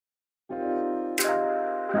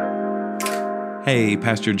Hey,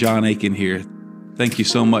 Pastor John Aitken here. Thank you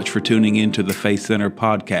so much for tuning in to the Faith Center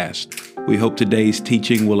podcast. We hope today's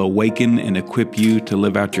teaching will awaken and equip you to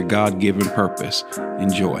live out your God-given purpose.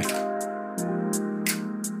 Enjoy.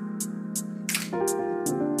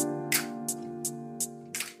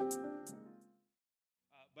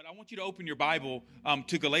 But I want you to open your Bible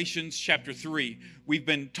to Galatians chapter 3. We've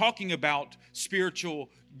been talking about spiritual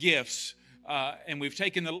gifts, and we've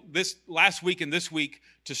taken this last week and this week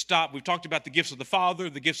to stop. We've talked about the gifts of the Father,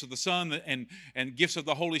 the gifts of the Son, and gifts of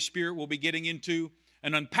the Holy Spirit we'll be getting into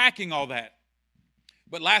and unpacking all that.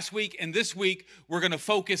 But last week and this week, we're going to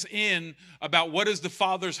focus in about what is the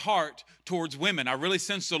Father's heart towards women. I really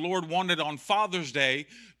sense the Lord wanted on Father's Day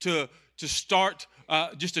to start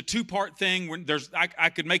just a two-part thing.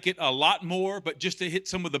 I could make it a lot more, but just to hit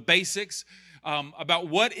some of the basics about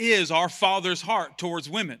what is our Father's heart towards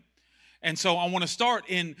women. And so I want to start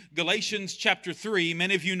in Galatians chapter 3.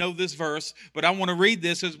 Many of you know this verse, but I want to read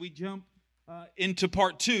this as we jump into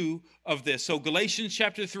part 2 of this. So Galatians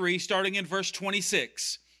chapter 3, starting in verse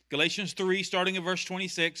 26. Galatians 3, starting in verse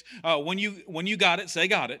 26. When you got it, say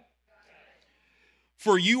got it.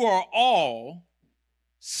 For you are all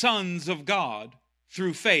sons of God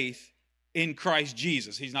through faith in Christ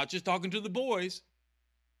Jesus. He's not just talking to the boys.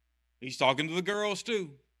 He's talking to the girls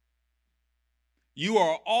too. You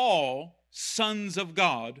are all sons of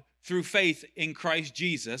God through faith in Christ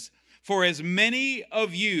Jesus. For as many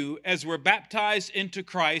of you as were baptized into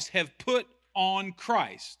Christ have put on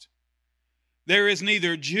Christ. There is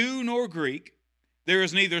neither Jew nor Greek. There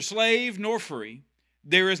is neither slave nor free.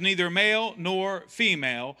 There is neither male nor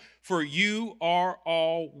female. For you are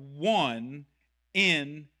all one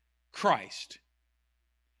in Christ.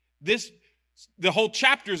 The whole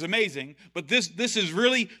chapter is amazing, but this is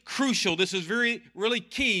really crucial. This is really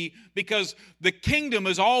key because the kingdom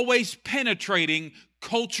is always penetrating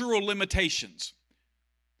cultural limitations.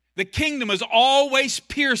 The kingdom is always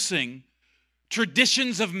piercing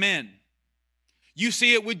traditions of men. You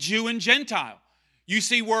see it with Jew and Gentile. You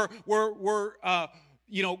see where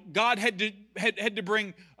God had to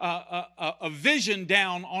bring a vision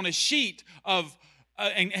down on a sheet of.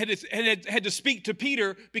 And had to speak to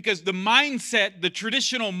Peter because the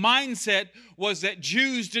traditional mindset was that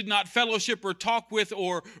Jews did not fellowship or talk with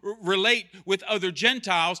or relate with other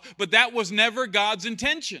Gentiles, but that was never God's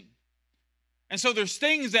intention. And so there's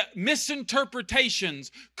things that misinterpretations,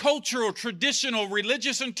 cultural, traditional,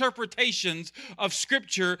 religious interpretations of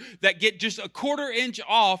Scripture that get just a quarter inch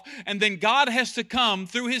off, and then God has to come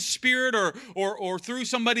through His Spirit or through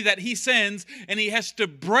somebody that He sends, and He has to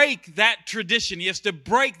break that tradition. He has to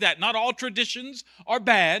break that. Not all traditions are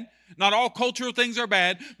bad. Not all cultural things are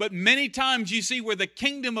bad, but many times you see where the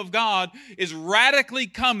kingdom of God is radically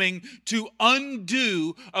coming to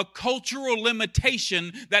undo a cultural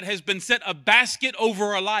limitation that has been set a basket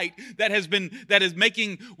over a light that is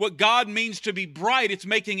making what God means to be bright, it's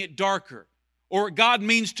making it darker. Or God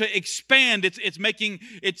means to expand,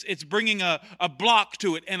 it's bringing a block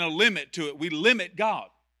to it and a limit to it. We limit God.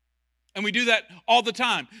 And we do that all the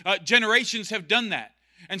time. Generations have done that.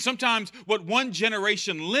 And sometimes what one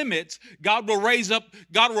generation limits, God will raise up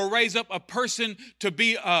a person to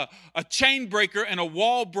be a chain breaker and a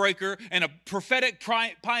wall breaker and a prophetic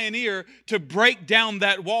pioneer to break down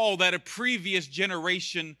that wall that a previous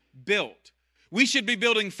generation built. We should be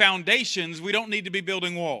building foundations. We don't need to be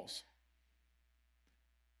building walls.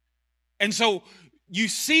 And so you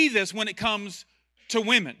see this when it comes to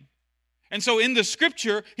women. And so in the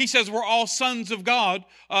scripture, he says we're all sons of God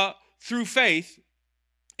through faith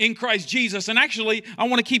in Christ Jesus. And actually, I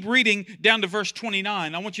want to keep reading down to verse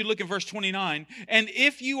 29. I want you to look at verse 29. And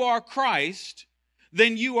if you are Christ,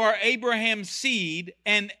 then you are Abraham's seed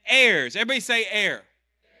and heirs. Everybody say heir.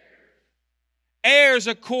 Heirs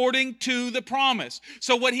according to the promise.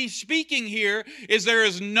 So what he's speaking here is there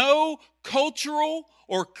is no cultural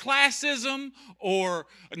or classism or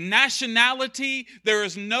nationality. There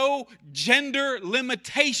is no gender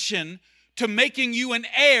limitation to making you an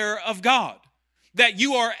heir of God. That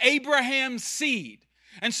you are Abraham's seed.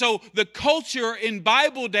 And so the culture in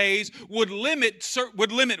Bible days would limit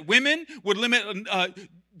women, would limit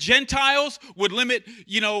Gentiles, would limit,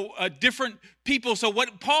 different people. So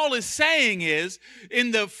what Paul is saying is,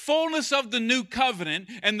 in the fullness of the new covenant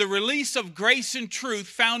and the release of grace and truth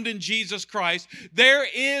found in Jesus Christ, there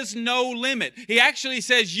is no limit. He actually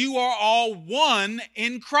says you are all one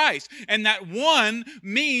in Christ. And that one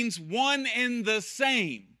means one in the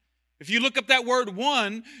same. If you look up that word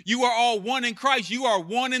one, you are all one in Christ. You are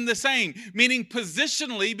one in the same, meaning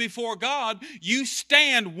positionally before God, you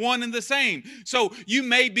stand one in the same. So you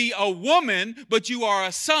may be a woman, but you are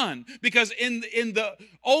a son. Because in the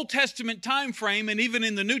Old Testament time frame, and even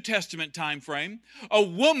in the New Testament time frame, a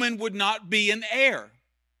woman would not be an heir.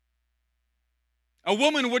 A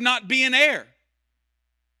woman would not be an heir.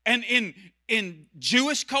 And in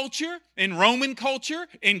Jewish culture, in Roman culture,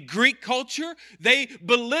 in Greek culture, they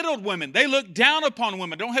belittled women. They looked down upon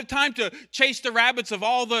women. Don't have time to chase the rabbits of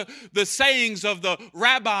all the sayings of the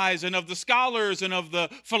rabbis and of the scholars and of the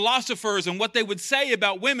philosophers and what they would say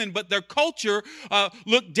about women, but their culture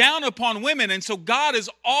looked down upon women. And so God is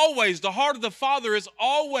always, the heart of the Father is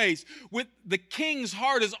always, with the king's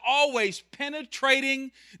heart is always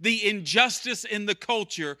penetrating the injustice in the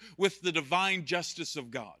culture with the divine justice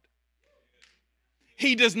of God.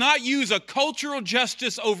 He does not use a cultural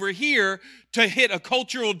justice over here to hit a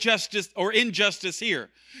cultural justice or injustice here.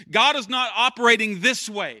 God is not operating this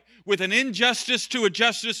way with an injustice to a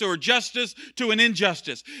justice or a justice to an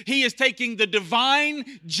injustice. He is taking the divine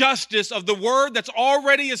justice of the word that's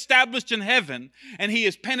already established in heaven, and he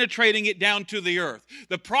is penetrating it down to the earth.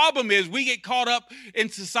 The problem is we get caught up in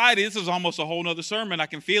society. This is almost a whole nother sermon. I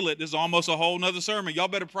can feel it. This is almost a whole nother sermon. Y'all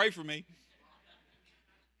better pray for me.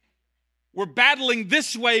 We're battling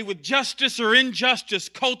this way with justice or injustice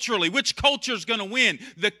culturally. Which culture is going to win?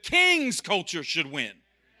 The king's culture should win.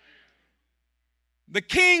 The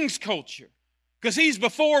king's culture. Because he's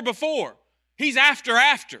before. He's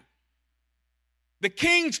after. The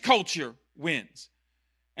king's culture wins.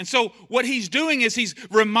 And so what he's doing is he's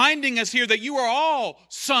reminding us here that you are all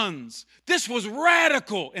sons. This was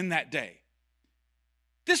radical in that day.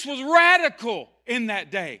 This was radical in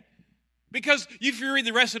that day. Because if you read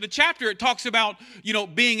the rest of the chapter, it talks about,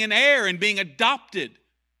 being an heir and being adopted.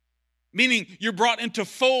 Meaning you're brought into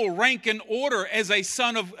full rank and order as a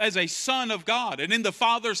son of God. And in the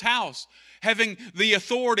Father's house, having the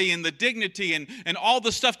authority and the dignity and all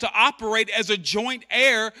the stuff to operate as a joint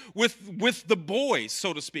heir with the boys,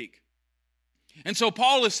 so to speak. And so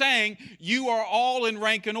Paul is saying, you are all in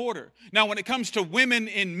rank and order. Now, when it comes to women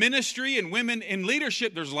in ministry and women in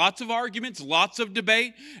leadership, there's lots of arguments, lots of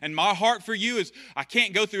debate. And my heart for you is I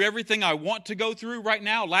can't go through everything I want to go through right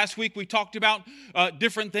now. Last week we talked about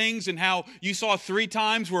different things and how you saw 3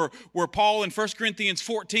 times where Paul in 1 Corinthians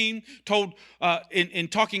 14 told in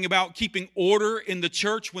talking about keeping order in the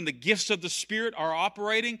church when the gifts of the Spirit are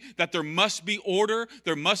operating, that there must be order,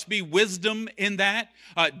 there must be wisdom in that,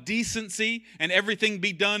 decency, and everything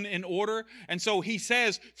be done in order. And so he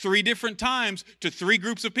says 3 different times to 3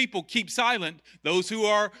 groups of people, keep silent. Those who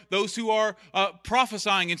are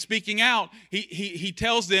prophesying and speaking out, he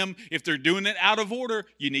tells them if they're doing it out of order,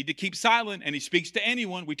 you need to keep silent. And he speaks to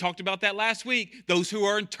anyone. We talked about that last week. Those who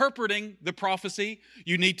are interpreting the prophecy,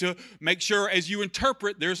 you need to make sure as you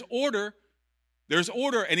interpret, there's order. There's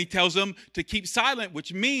order. And he tells them to keep silent,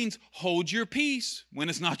 which means hold your peace when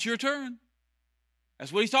it's not your turn.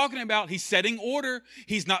 That's what he's talking about. He's setting order.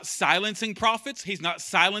 He's not silencing prophets. He's not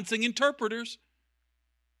silencing interpreters.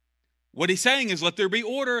 What he's saying is let there be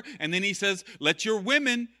order. And then he says, let your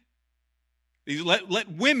women,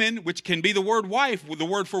 let women, which can be the word wife, the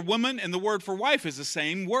word for woman and the word for wife is the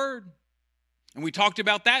same word. And we talked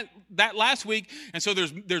about that last week. And so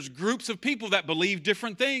there's groups of people that believe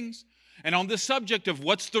different things. And on this subject of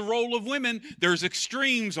what's the role of women, there's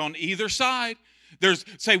extremes on either side. There's,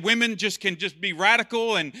 say, women can be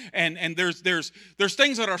radical, and there's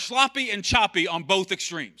things that are sloppy and choppy on both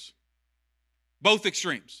extremes. Both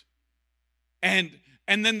extremes. And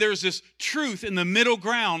then there's this truth in the middle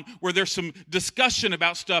ground where there's some discussion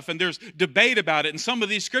about stuff and there's debate about it. And some of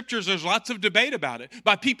these scriptures, there's lots of debate about it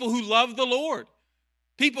by people who love the Lord.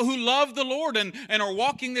 People who love the Lord and are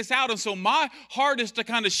walking this out. And so my heart is to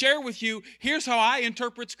kind of share with you, here's how I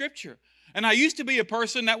interpret Scripture. And I used to be a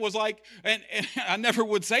person that was like, and I never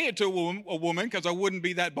would say it to a woman because I wouldn't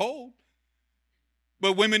be that bold.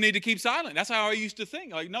 But women need to keep silent. That's how I used to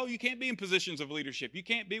think. Like, no, you can't be in positions of leadership. You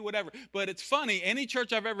can't be whatever. But it's funny, any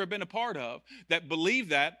church I've ever been a part of that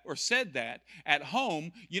believed that or said that at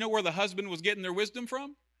home, you know where the husband was getting their wisdom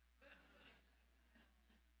from?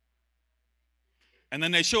 And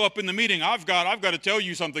then they show up in the meeting, I've got to tell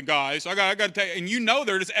you something, guys. I got to tell you. And you know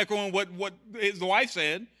they're just echoing what his wife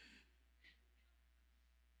said.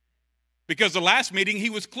 Because the last meeting, he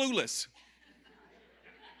was clueless.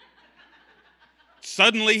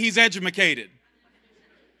 Suddenly, he's educated.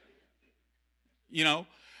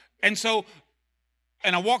 And so,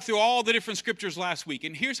 and I walked through all the different scriptures last week,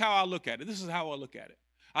 and here's how I look at it. This is how I look at it.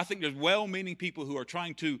 I think there's well-meaning people who are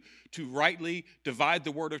trying to rightly divide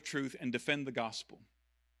the word of truth and defend the gospel.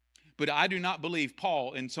 But I do not believe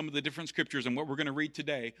Paul in some of the different scriptures and what we're going to read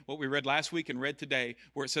today, what we read last week and read today,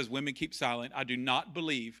 where it says women keep silent. I do not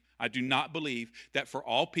believe that for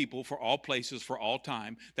all people, for all places, for all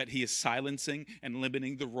time, that he is silencing and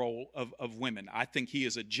limiting the role of women. I think he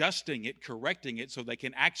is adjusting it, correcting it, so they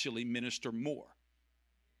can actually minister more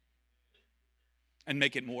and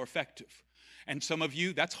make it more effective. And some of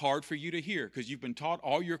you, that's hard for you to hear because you've been taught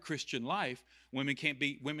all your Christian life women can't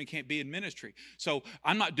be in ministry. So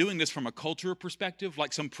I'm not doing this from a cultural perspective,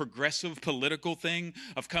 like some progressive political thing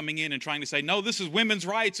of coming in and trying to say, no, this is women's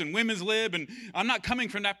rights and women's lib. And I'm not coming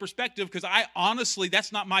from that perspective because I honestly,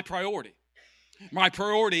 that's not my priority. My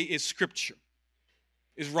priority is Scripture,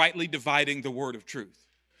 is rightly dividing the word of truth.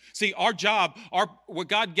 See, our job, what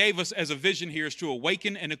God gave us as a vision here is to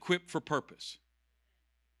awaken and equip for purpose.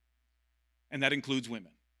 And that includes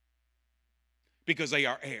women, because they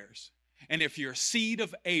are heirs. And if you're a seed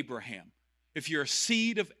of Abraham,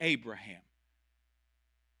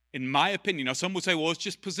 in my opinion, now some would say, well, it's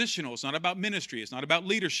just positional. It's not about ministry. It's not about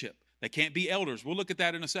leadership. They can't be elders. We'll look at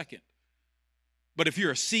that in a second. But if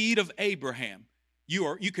you're a seed of Abraham,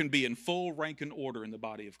 you can be in full rank and order in the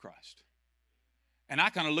body of Christ. And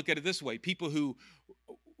I kind of look at it this way. People who,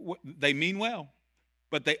 they mean well,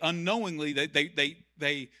 but they unknowingly,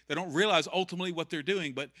 they don't realize ultimately what they're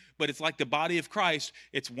doing. But it's like the body of Christ.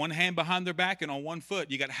 It's one hand behind their back and on one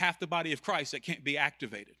foot. You got half the body of Christ that can't be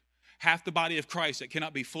activated. Half the body of Christ that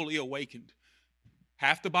cannot be fully awakened.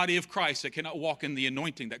 Half the body of Christ that cannot walk in the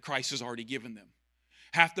anointing that Christ has already given them.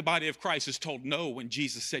 Half the body of Christ is told no when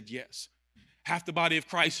Jesus said yes. Half the body of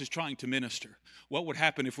Christ is trying to minister. What would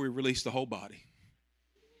happen if we released the whole body?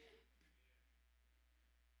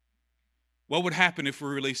 What would happen if we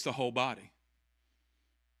released the whole body?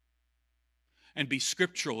 And be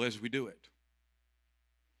scriptural as we do it.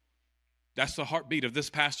 That's the heartbeat of this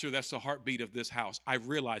pastor. That's the heartbeat of this house. I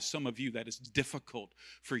realize some of you that is difficult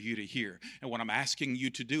for you to hear. And what I'm asking you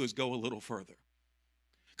to do is go a little further.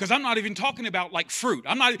 Because I'm not even talking about like fruit.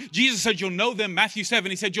 Jesus said you'll know them, Matthew 7,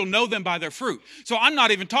 he said you'll know them by their fruit. So I'm not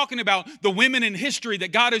even talking about the women in history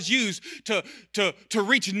that God has used to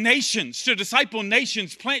reach nations, to disciple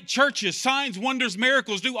nations, plant churches, signs, wonders,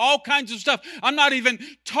 miracles, do all kinds of stuff. I'm not even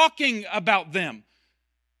talking about them.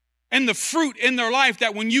 And the fruit in their life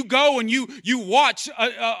that when you go and you watch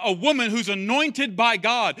a woman who's anointed by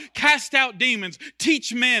God, cast out demons,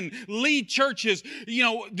 teach men, lead churches,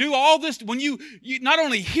 do all this, when you not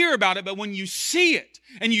only hear about it, but when you see it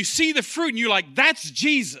and you see the fruit and you're like, that's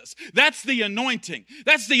Jesus. That's the anointing.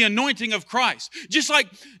 That's the anointing of Christ. Just like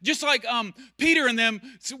Peter and them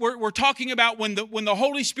were talking about when the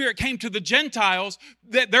Holy Spirit came to the Gentiles,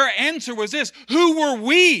 that their answer was this: who were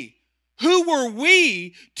we? Who were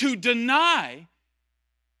we to deny,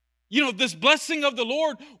 this blessing of the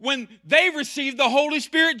Lord when they received the Holy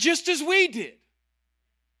Spirit just as we did?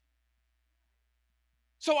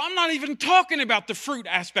 So I'm not even talking about the fruit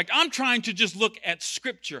aspect. I'm trying to just look at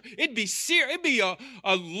Scripture. It'd be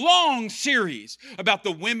a long series about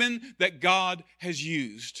the women that God has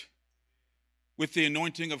used with the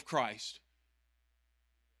anointing of Christ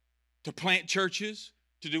to plant churches,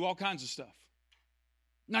 to do all kinds of stuff.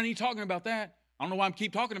 Not even talking about that. I don't know why I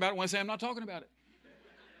keep talking about it when I say I'm not talking about it.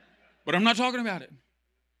 But I'm not talking about it.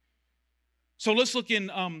 So let's look in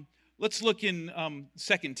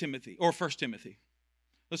 2 Timothy or 1 Timothy.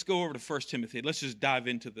 Let's go over to 1 Timothy. Let's just dive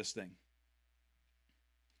into this thing.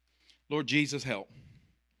 Lord Jesus, help.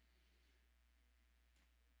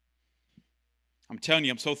 I'm telling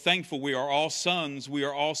you, I'm so thankful we are all sons. We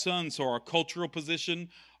are all sons. So our cultural position,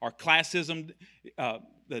 our classism,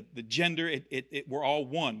 the gender, we're all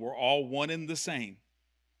one. We're all one and the same.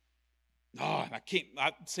 Oh,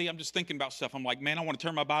 I'm just thinking about stuff. I'm like, man, I want to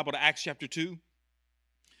turn my Bible to Acts chapter 2.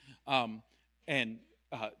 I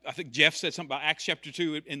think Jeff said something about Acts chapter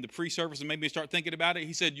 2 in the pre-service and made me start thinking about it.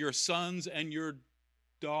 He said, your sons and your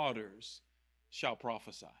daughters shall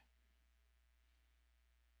prophesy.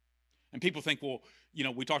 And people think, well,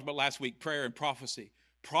 we talked about last week, prayer and prophecy.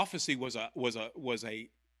 Prophecy was a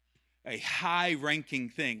high-ranking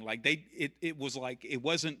thing. Like it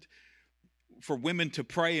wasn't for women to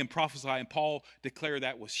pray and prophesy, and Paul declared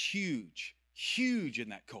that was huge in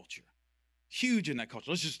that culture. Huge in that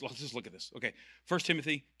culture. Let's just look at this. Okay, 1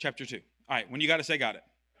 Timothy chapter 2. All right, when you got it, say got it.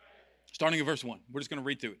 Starting at verse 1. We're just going to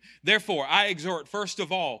read through it. Therefore, I exhort, first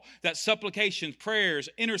of all, that supplications, prayers,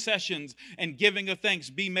 intercessions, and giving of thanks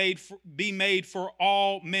be made for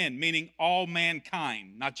all men, meaning all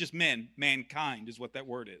mankind. Not just men, mankind is what that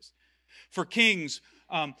word is. For kings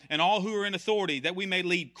and all who are in authority, that we may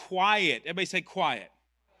lead quiet. Everybody say quiet.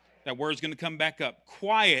 That word's going to come back up.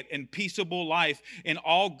 Quiet and peaceable life in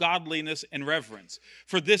all godliness and reverence.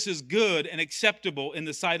 For this is good and acceptable in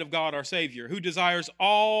the sight of God our Savior, who desires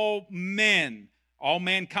all men, all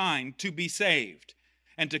mankind, to be saved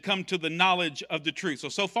and to come to the knowledge of the truth.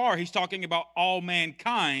 So far, he's talking about all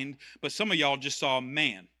mankind, but some of y'all just saw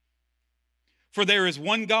man. For there is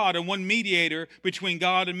one God and one mediator between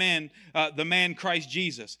God and man, the man Christ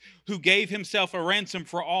Jesus, who gave himself a ransom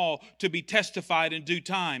for all to be testified in due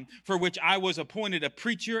time, for which I was appointed a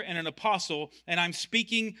preacher and an apostle, and I'm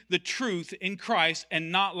speaking the truth in Christ and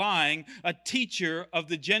not lying, a teacher of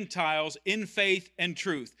the Gentiles in faith and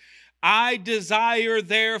truth. I desire,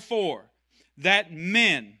 therefore, that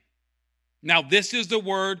men, now this is the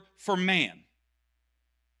word for man,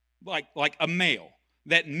 like a male,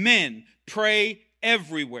 that men pray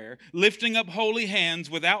everywhere, lifting up holy hands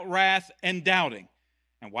without wrath and doubting.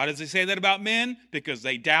 And why does he say that about men? Because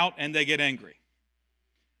they doubt and they get angry.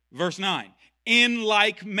 Verse 9, in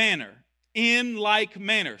like manner. In like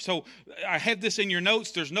manner. So I have this in your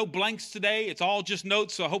notes. There's no blanks today. It's all just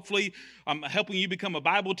notes. So hopefully I'm helping you become a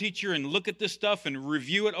Bible teacher and look at this stuff and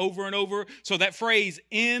review it over and over. So that phrase,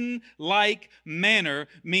 in like manner,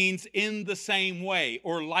 means in the same way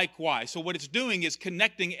or likewise. So what it's doing is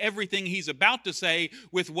connecting everything he's about to say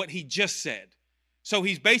with what he just said. So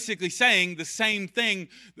he's basically saying the same thing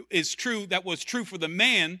is true that was true for the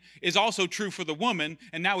man is also true for the woman.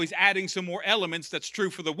 And now he's adding some more elements that's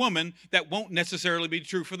true for the woman that won't necessarily be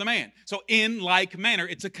true for the man. So in like manner,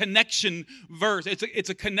 it's a connection verse.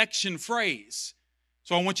 It's a connection phrase.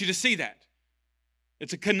 So I want you to see that.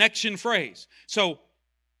 It's a connection phrase. So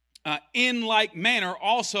in like manner,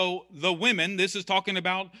 also the women, this is talking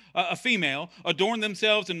about a female, adorn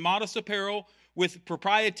themselves in modest apparel, with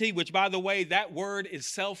propriety, which, by the way, that word is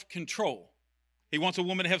self-control. He wants a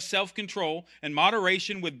woman to have self-control and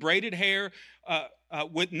moderation with braided hair,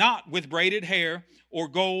 not with braided hair or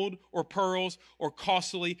gold or pearls or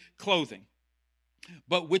costly clothing,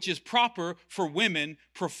 but which is proper for women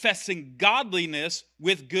professing godliness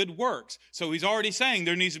with good works. So he's already saying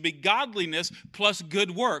there needs to be godliness plus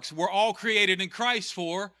good works. We're all created in Christ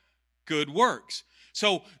for good works.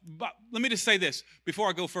 So let me just say this before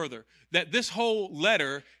I go further, that this whole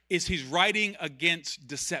letter is he's writing against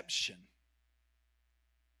deception.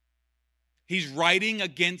 He's writing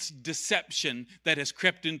against deception that has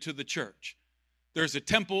crept into the church. There's a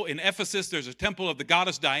temple in Ephesus. There's a temple of the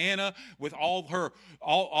goddess Diana with all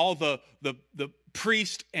the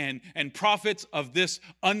priests and prophets of this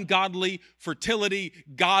ungodly fertility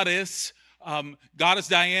goddess. Goddess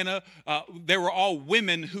Diana, they were all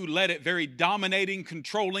women who led it, very dominating,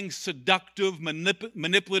 controlling, seductive,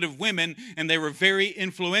 manipulative women, and they were very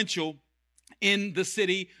influential in the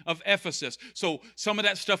city of Ephesus. So some of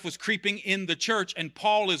that stuff was creeping in the church, and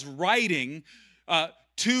Paul is writing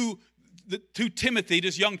to Timothy,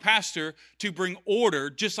 this young pastor, to bring order,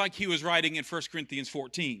 just like he was writing in 1 Corinthians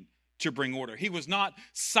 14. To bring order. He was not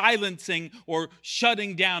silencing or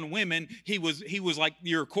shutting down women. He was like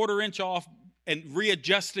you're a quarter inch off and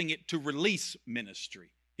readjusting it to release ministry.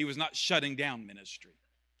 He was not shutting down ministry.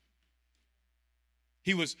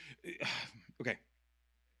 He was, okay.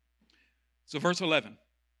 So verse 11.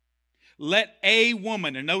 Let a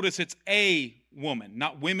woman, and notice it's a woman,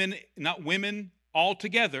 not women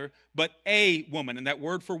altogether, but a woman. And that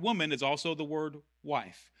word for woman is also the word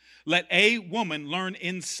wife. Let a woman learn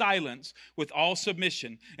in silence with all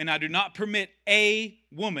submission. And I do not permit a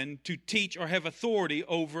woman to teach or have authority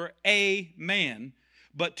over a man,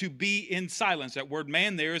 but to be in silence. That word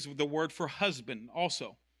man there is the word for husband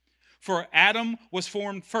also. For Adam was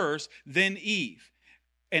formed first, then Eve.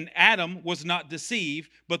 And Adam was not deceived,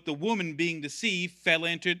 but the woman being deceived fell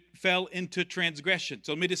into transgression.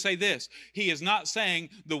 So let me just say this. He is not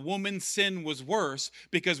saying the woman's sin was worse,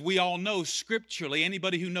 because we all know scripturally,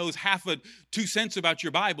 anybody who knows half of 2 cents about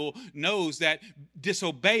your Bible knows that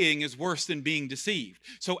disobeying is worse than being deceived.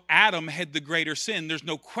 So Adam had the greater sin. There's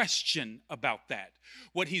no question about that.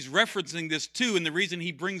 What he's referencing this to, and the reason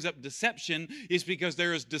he brings up deception, is because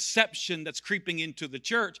there is deception that's creeping into the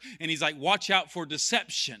church. And he's like, watch out for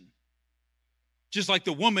deception. Just like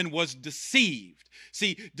the woman was deceived.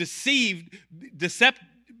 See,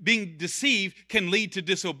 being deceived can lead to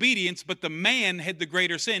disobedience, but the man had the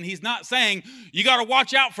greater sin. He's not saying, you got to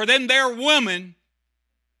watch out for them, they're women.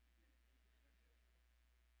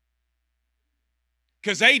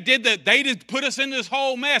 Because they did put us in this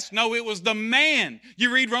whole mess. No, it was the man.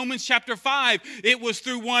 You read Romans chapter 5. It was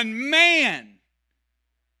through one man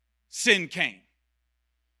sin came.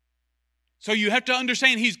 So you have to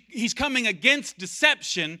understand he's coming against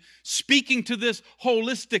deception, speaking to this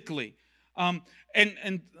holistically. And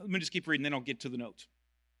let me just keep reading, then I'll get to the notes.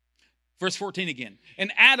 Verse 14 again.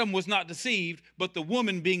 And Adam was not deceived, but the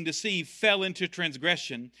woman being deceived fell into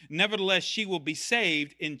transgression. Nevertheless, she will be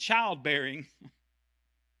saved in childbearing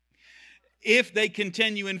if they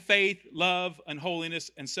continue in faith, love, and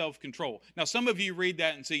holiness, and self-control. Now, some of you read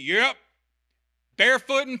that and say, yep,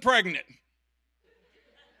 barefoot and pregnant.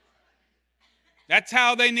 That's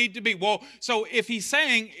how they need to be. Well, so if he's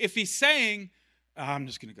saying, I'm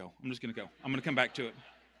just going to go. I'm going to come back to it.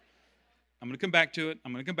 I'm going to come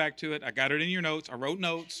back to it. I got it in your notes. I wrote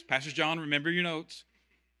notes. Pastor John, remember your notes.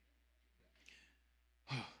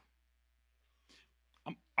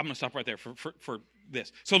 I'm going to stop right there for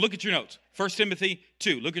this. So look at your notes. 1 Timothy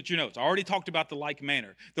 2. Look at your notes. I already talked about the like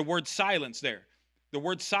manner. The word silence there. The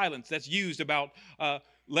word silence that's used about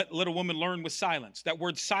let a woman learn with silence. That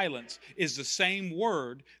word silence is the same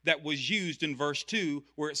word that was used in verse 2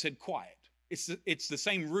 where it said quiet. It's the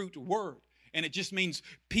same root word. And it just means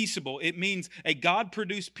peaceable. It means a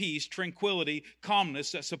God-produced peace, tranquility,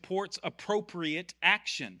 calmness that supports appropriate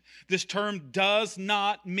action. This term does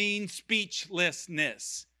not mean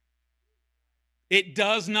speechlessness. It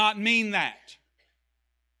does not mean that.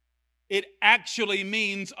 It actually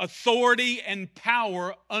means authority and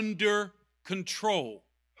power under control,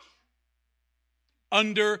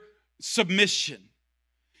 under submission.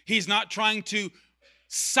 He's not trying to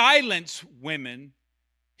silence women.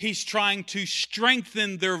 He's trying to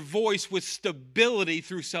strengthen their voice with stability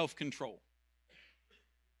through self-control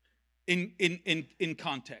in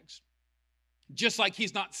context. Just like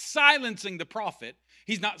he's not silencing the prophet,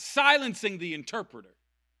 he's not silencing the interpreter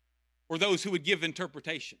or those who would give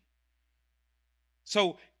interpretation.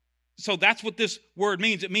 So that's what this word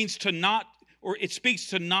means. It means to not, or it speaks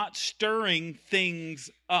to not stirring things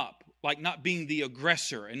up. Like not being the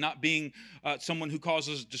aggressor and not being someone who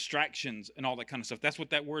causes distractions and all that kind of stuff. That's what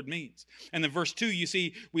that word means. And then verse 2, you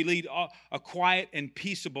see, we lead a quiet and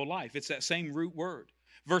peaceable life. It's that same root word.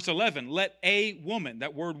 Verse 11, let a woman,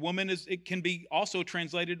 that word woman, it can be also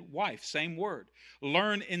translated wife, same word.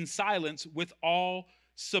 Learn in silence with all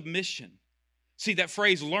submission. See, that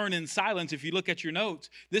phrase, learn in silence, if you look at your notes,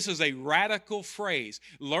 this is a radical phrase.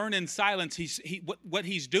 Learn in silence. What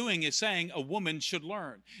he's doing is saying a woman should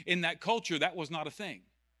learn. In that culture, that was not a thing.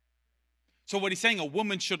 So what he's saying, a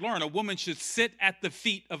woman should learn. A woman should sit at the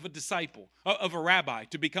feet of a disciple, of a rabbi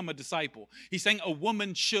to become a disciple. He's saying a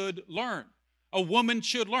woman should learn. A woman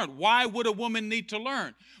should learn. Why would a woman need to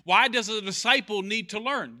learn? Why does a disciple need to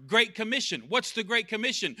learn? Great Commission. What's the Great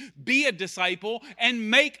Commission? Be a disciple and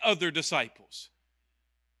make other disciples.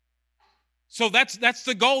 So that's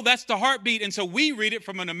the goal, that's the heartbeat. And so we read it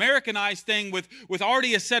from an Americanized thing with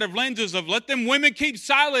already a set of lenses of let them women keep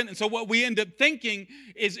silent. And so what we end up thinking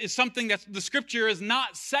is something that the scripture is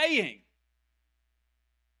not saying.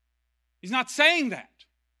 He's not saying that.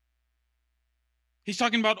 He's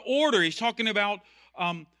talking about order. He's talking about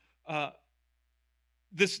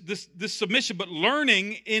this submission, but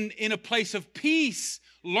learning in a place of peace.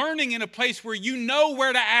 Learning in a place where you know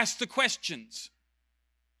where to ask the questions.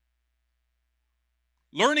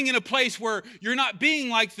 Learning in a place where you're not being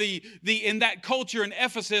like the in that culture in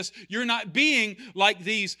Ephesus, you're not being like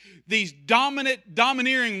these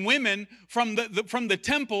domineering women from the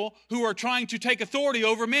temple who are trying to take authority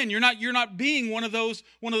over men. You're not being one of those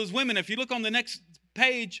women. If you look on the next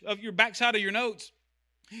page of your backside of your notes,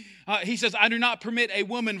 he says, I do not permit a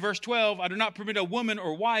woman, verse 12, I do not permit a woman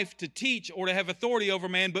or wife to teach or to have authority over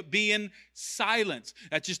man, but be in silence.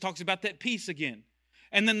 That just talks about that peace again.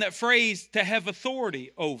 And then that phrase, to have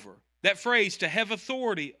authority over. That phrase, to have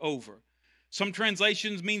authority over. Some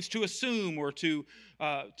translations means to assume or to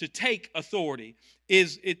take authority.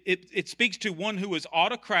 It speaks to one who is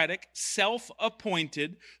autocratic,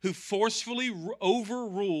 self-appointed, who forcefully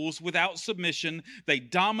overrules without submission. They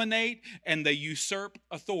dominate and they usurp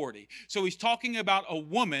authority. So he's talking about a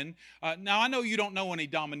woman. Now, I know you don't know any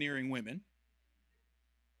domineering women.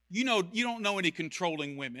 You don't know any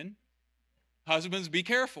controlling women. Husbands, be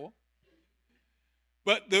careful.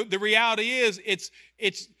 But the reality is,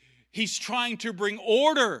 he's trying to bring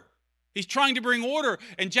order. He's trying to bring order.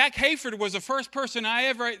 And Jack Hayford was the first person I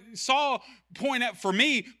ever saw point out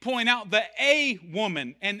the a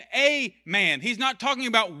woman and a man. He's not talking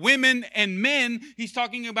about women and men. He's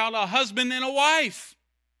talking about a husband and a wife.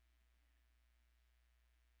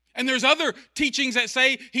 And there's other teachings that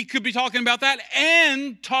say he could be talking about that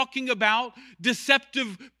and talking about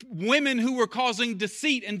deceptive women who were causing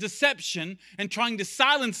deceit and deception and trying to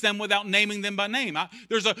silence them without naming them by name.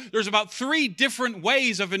 There's about 3 different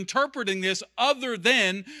ways of interpreting this other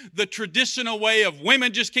than the traditional way of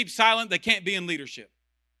women just keep silent, they can't be in leadership.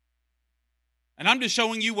 And I'm just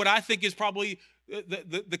showing you what I think is probably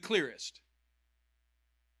the clearest.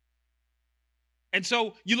 And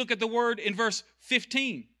so you look at the word in verse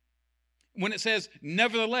 15. When it says,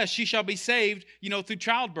 nevertheless, she shall be saved, through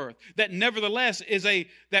childbirth. That nevertheless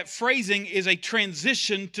that phrasing is a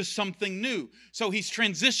transition to something new. So he's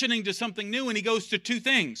transitioning to something new, and he goes to two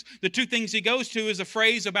things. The two things he goes to is a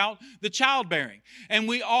phrase about the childbearing. And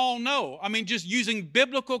we all know, just using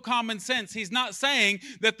biblical common sense, he's not saying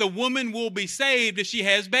that the woman will be saved if she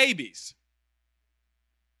has babies.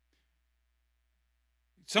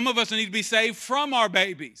 Some of us need to be saved from our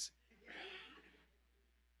babies.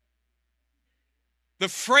 The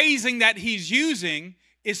phrasing that he's using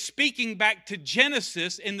is speaking back to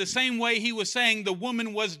Genesis in the same way he was saying the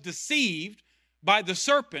woman was deceived by the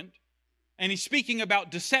serpent. And he's speaking about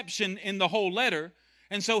deception in the whole letter.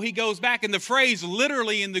 And so he goes back, and the phrase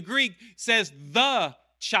literally in the Greek says the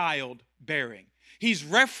childbearing. He's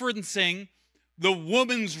referencing the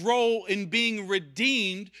woman's role in being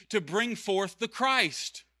redeemed to bring forth the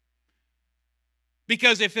Christ.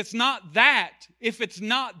 Because if it's not that,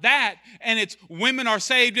 and it's women are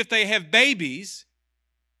saved if they have babies,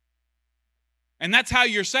 and that's how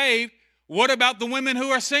you're saved, what about the women who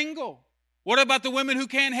are single? What about the women who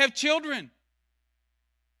can't have children?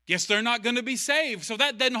 Guess they're not going to be saved. So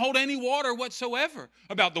that doesn't hold any water whatsoever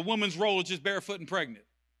about the woman's role as just barefoot and pregnant.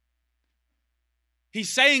 He's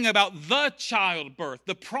saying about the childbirth,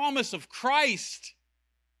 the promise of Christ.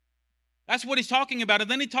 That's what he's talking about. And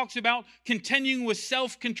then he talks about continuing with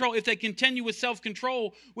self-control. If they continue with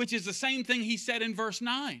self-control, which is the same thing he said in verse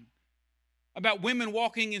 9 about women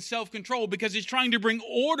walking in self-control, because he's trying to bring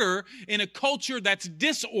order in a culture that's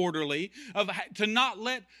disorderly, to not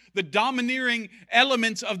let the domineering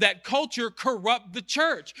elements of that culture corrupt the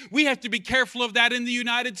church. We have to be careful of that in the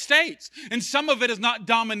United States. And some of it is not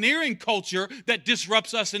domineering culture that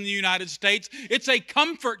disrupts us in the United States. It's a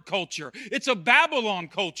comfort culture. It's a Babylon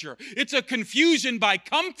culture. It's a confusion by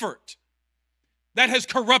comfort that has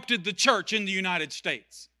corrupted the church in the United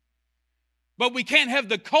States. But we can't have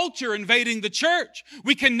the culture invading the church.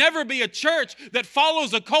 We can never be a church that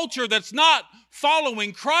follows a culture that's not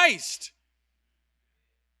following Christ.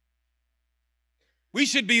 We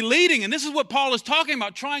should be leading, and this is what Paul is talking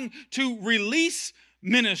about, trying to release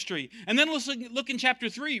ministry. And then let's look in chapter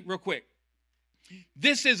 3 real quick.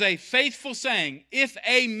 This is a faithful saying, if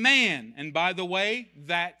a man, and by the way,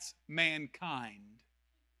 that's mankind.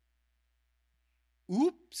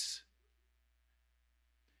 Oops.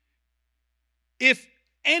 If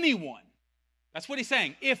anyone, that's what he's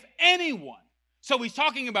saying, if anyone. So he's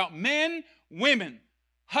talking about men, women,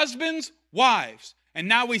 husbands, wives. And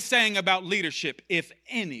now he's saying about leadership, if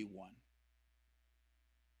anyone.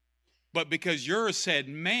 But because yours said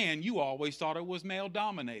man, you always thought it was male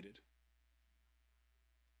dominated.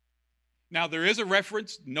 Now there is a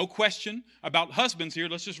reference, no question, about husbands here.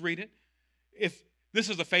 Let's just read it. If this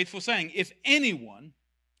is a faithful saying, if anyone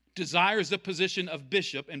desires the position of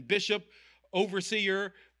bishop, and bishop,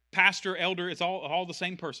 overseer, pastor, elder, it's all the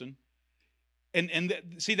same person. And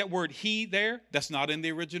see that word he there? That's not in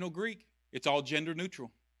the original Greek. It's all gender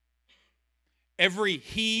neutral. Every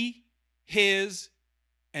he, his,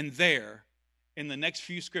 and their in the next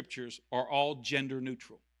few scriptures are all gender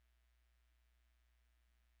neutral.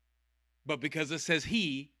 But because it says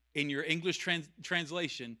he in your English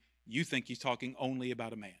translation, you think he's talking only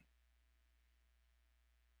about a man.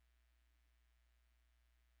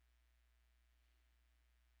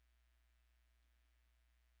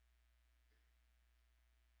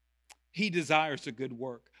 He desires a good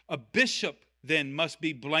work. A bishop then must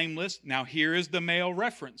be blameless. Now here is the male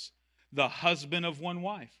reference. The husband of one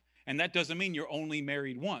wife. And that doesn't mean you're only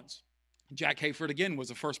married once. Jack Hayford, again, was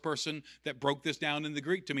the first person that broke this down in the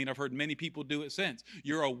Greek to me, and I've heard many people do it since.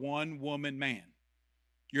 You're a one-woman man.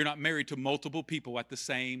 You're not married to multiple people at the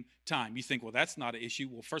same time. You think, well, that's not an issue.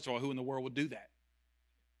 Well, first of all, who in the world would do that?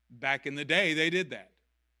 Back in the day, they did that.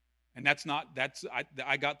 And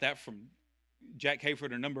I got that from Jack Hayford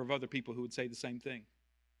and a number of other people who would say the same thing.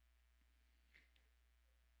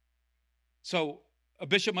 So a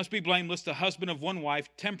bishop must be blameless, the husband of one wife,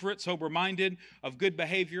 temperate, sober-minded, of good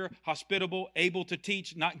behavior, hospitable, able to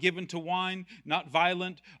teach, not given to wine, not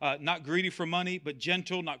violent, not greedy for money, but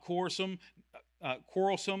gentle, not quarrelsome,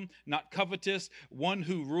 not covetous, one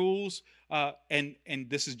who rules, and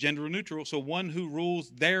this is gender neutral, so one who rules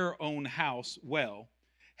their own house well,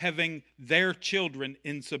 having their children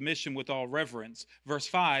in submission with all reverence. Verse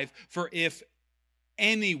 5, for if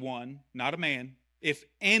anyone, not a man, if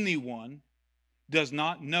anyone does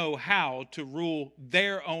not know how to rule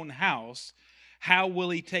their own house, how will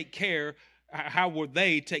they take care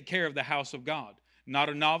of the house of God? Not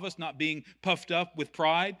a novice, not being puffed up with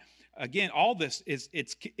pride. Again, all this is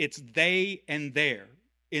it's they and their.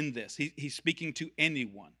 in this. He's speaking to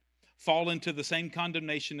anyone. Fall into the same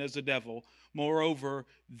condemnation as the devil. Moreover,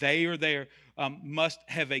 they or there must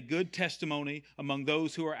have a good testimony among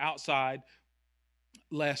those who are outside,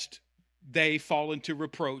 lest they fall into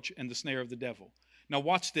reproach and the snare of the devil. Now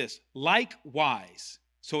watch this. Likewise,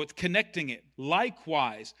 so it's connecting it.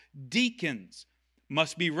 Likewise, deacons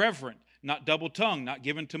must be reverent, not double-tongued, not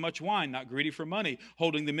given to much wine, not greedy for money,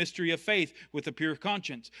 holding the mystery of faith with a pure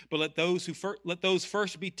conscience. But let those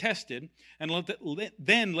first be tested, and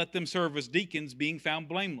then let them serve as deacons, being found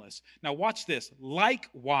blameless. Now watch this.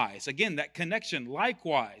 Likewise, again, that connection.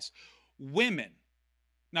 Likewise, women.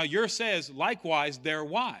 Now yours says, likewise, their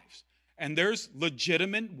wives. And there's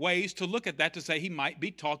legitimate ways to look at that to say he might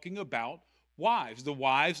be talking about wives, the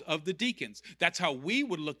wives of the deacons. That's how we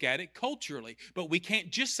would look at it culturally. But we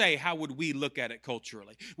can't just say, how would we look at it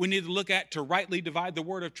culturally? We need to look at, to rightly divide the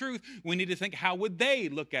word of truth, we need to think, how would they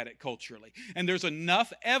look at it culturally? And there's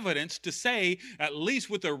enough evidence to say, at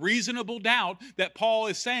least with a reasonable doubt, that Paul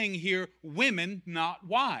is saying here, women, not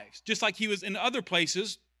wives. Just like he was in other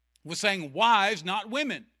places, was saying wives, not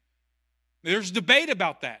women. There's debate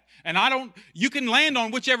about that. And you can land on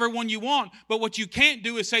whichever one you want, but what you can't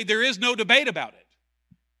do is say there is no debate about it.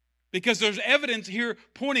 Because there's evidence here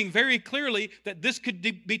pointing very clearly that this could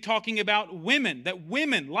be talking about women, that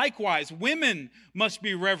women, likewise, women must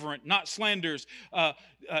be reverent, not slanders,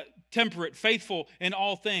 temperate, faithful in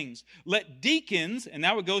all things. Let deacons, and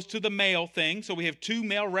now it goes to the male thing, so we have two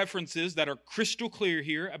male references that are crystal clear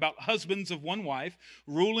here about husbands of one wife,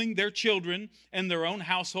 ruling their children and their own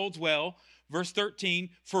households well. Verse 13,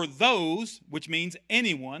 for those, which means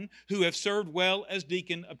anyone, who have served well as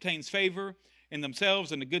deacon obtains favor in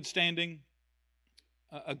themselves and a good standing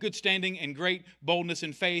and great boldness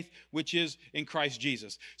in faith, which is in Christ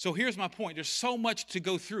Jesus. So here's my point. There's so much to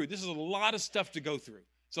go through. This is a lot of stuff to go through.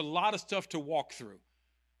 It's a lot of stuff to walk through.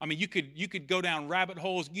 I mean, you could go down rabbit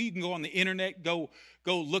holes. You can go on the internet, go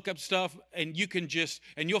look up stuff, and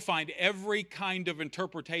you'll find every kind of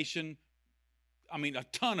interpretation. I mean, a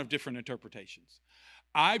ton of different interpretations.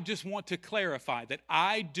 I just want to clarify that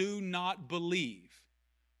I do not believe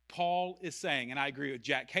Paul is saying, and I agree with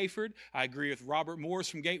Jack Hayford, I agree with Robert Morris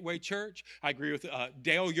from Gateway Church, I agree with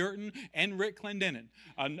Dale Yurton and Rick Clendenin,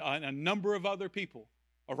 a number of other people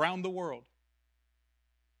around the world,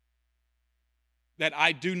 that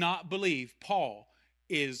I do not believe Paul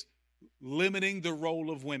is limiting the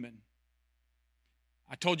role of women.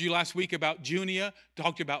 I told you last week about Junia,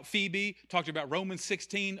 talked about Phoebe, talked about Romans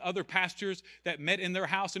 16, other pastors that met in their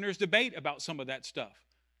house, and there's debate about some of that stuff.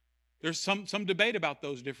 There's some debate about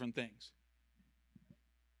those different things.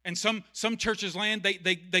 And some churches land,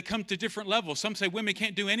 they come to different levels. Some say women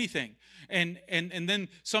can't do anything. And then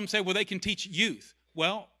some say, well, they can teach youth.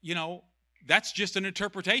 Well, that's just an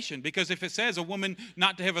interpretation, because if it says a woman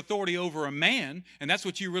not to have authority over a man, and that's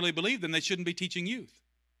what you really believe, then they shouldn't be teaching youth.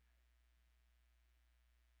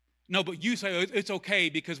 No, but you say it's okay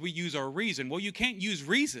because we use our reason. Well, you can't use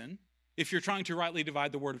reason if you're trying to rightly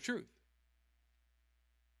divide the word of truth.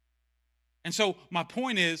 And so my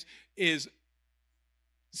point is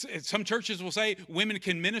some churches will say women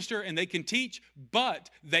can minister and they can teach, but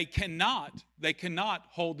they cannot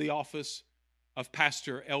hold the office of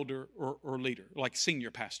pastor, elder, or leader, like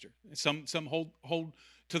senior pastor. Some hold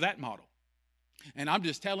to that model. And I'm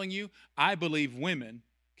just telling you, I believe women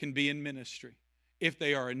can be in ministry if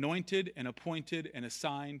they are anointed and appointed and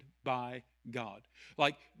assigned by God.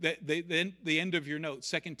 Like the end of your note,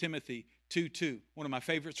 2 Timothy 2:2, one of my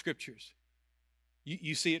favorite scriptures.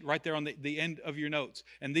 You see it right there on the end of your notes.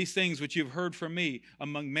 And these things which you've heard from me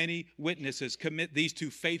among many witnesses, commit these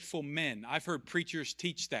to faithful men. I've heard preachers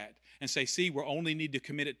teach that and say, see, we only need to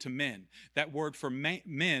commit it to men. That word for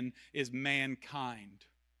men is mankind.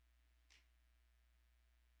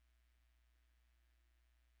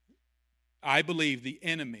 I believe the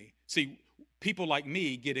enemy, see, people like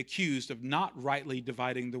me get accused of not rightly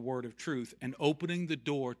dividing the word of truth and opening the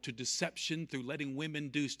door to deception through letting women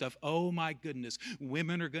do stuff. Oh my goodness,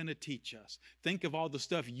 women are going to teach us. Think of all the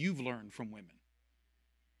stuff you've learned from women.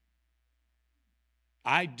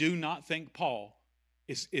 I do not think Paul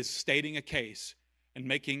is stating a case and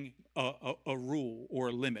making a rule or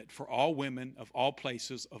a limit for all women of all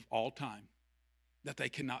places of all time that they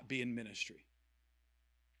cannot be in ministry.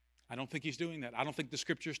 I don't think he's doing that. I don't think the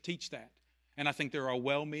scriptures teach that. And I think there are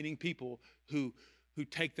well-meaning people who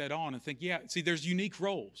take that on and think, yeah, see, there's unique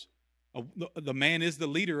roles. The man is the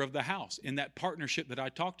leader of the house in that partnership that I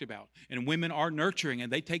talked about. And women are nurturing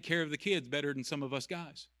and they take care of the kids better than some of us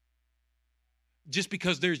guys. Just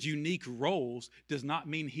because there's unique roles does not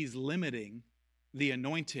mean he's limiting the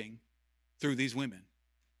anointing through these women.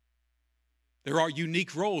 There are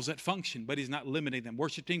unique roles that function, but he's not limiting them.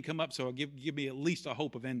 Worship team, come up, so I'll give me at least a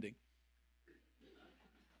hope of ending.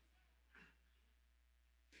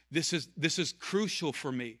 This is crucial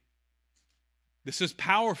for me. This is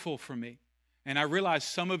powerful for me. And I realize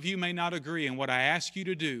some of you may not agree, and what I ask you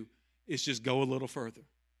to do is just go a little further.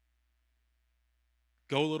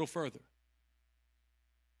 Go a little further.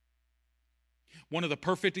 One of the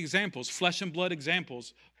perfect examples, flesh and blood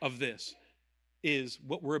examples of this, is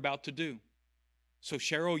what we're about to do. So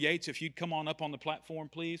Cheryl Yates, if you'd come on up on the platform,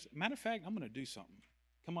 please. Matter of fact, I'm going to do something.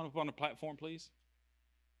 Come on up on the platform, please.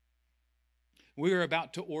 We are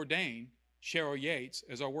about to ordain Cheryl Yates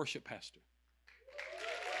as our worship pastor.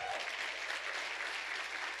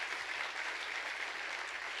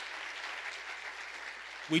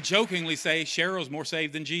 We jokingly say Cheryl's more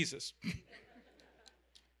saved than Jesus.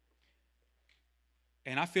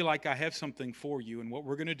 And I feel like I have something for you. And what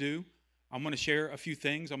we're going to do, I'm going to share a few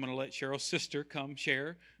things. I'm going to let Cheryl's sister come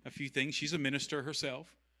share a few things. She's a minister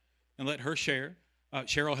herself. And let her share.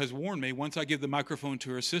 Cheryl has warned me, once I give the microphone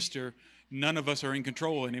to her sister, none of us are in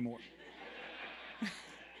control anymore.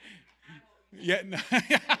 Yeah, no,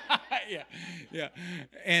 yeah.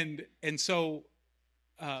 And so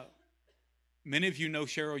many of you know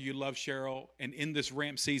Cheryl, you love Cheryl, and in this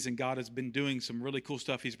ramp season, God has been doing some really cool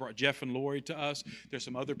stuff. He's brought Jeff and Lori to us. There's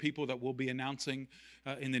some other people that we'll be announcing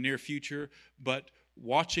in the near future, but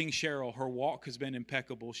watching Cheryl, her walk has been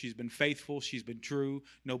impeccable. She's been faithful. She's been true.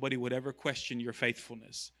 Nobody would ever question your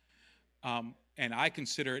faithfulness. And I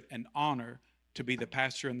consider it an honor to be the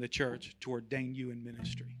pastor in the church to ordain you in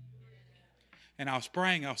ministry. And I was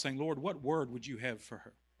praying, I was saying, Lord, what word would you have for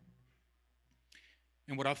her?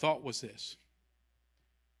 And what I thought was this.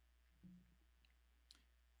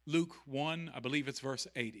 Luke 1, I believe it's verse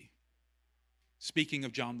 80, speaking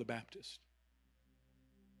of John the Baptist.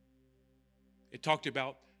 It talked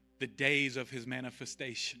about the days of his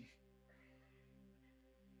manifestation.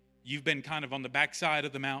 You've been kind of on the backside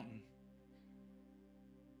of the mountain.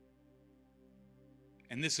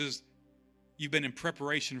 And you've been in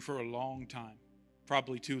preparation for a long time,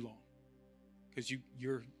 probably too long, because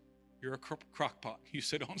you're a crock pot. You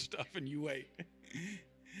sit on stuff and you wait.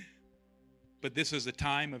 But this is the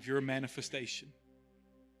time of your manifestation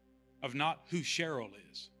of not who Cheryl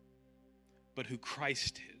is, but who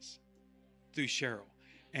Christ is through Cheryl.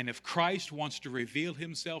 And if Christ wants to reveal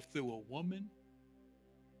himself through a woman,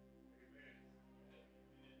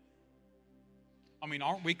 I mean,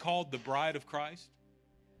 aren't we called the bride of Christ?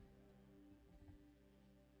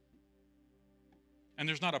 And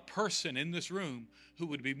there's not a person in this room who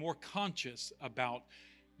would be more conscious about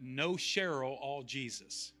no Cheryl, all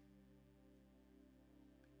Jesus.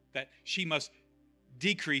 That she must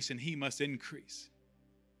decrease and he must increase.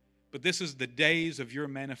 But this is the days of your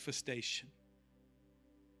manifestation.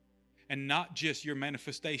 And not just your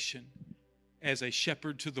manifestation as a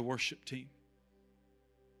shepherd to the worship team,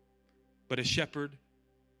 but a shepherd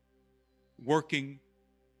working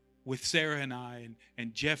with Sarah and I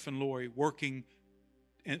and Jeff and Lori, working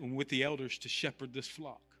and with the elders to shepherd this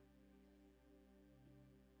flock.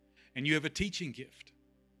 And you have a teaching gift.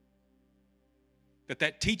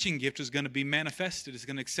 That teaching gift is going to be manifested, is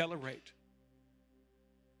going to accelerate.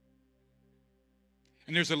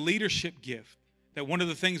 And there's a leadership gift. That one of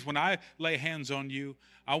the things when I lay hands on you,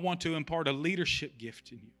 I want to impart a leadership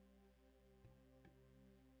gift in you.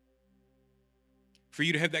 For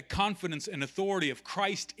you to have that confidence and authority of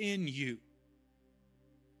Christ in you.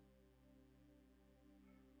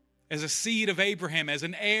 As a seed of Abraham, as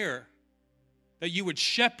an heir, that you would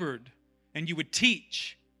shepherd and you would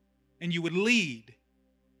teach and you would lead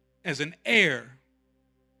as an heir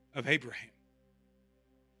of Abraham.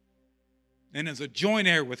 And as a joint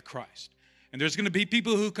heir with Christ. And there's going to be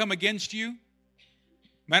people who come against you.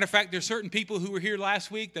 Matter of fact, there's certain people who were here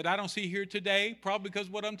last week that I don't see here today, probably because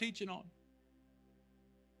of what I'm teaching on.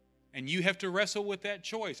 And you have to wrestle with that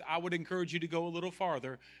choice. I would encourage you to go a little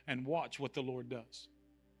farther and watch what the Lord does.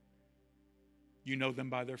 You know them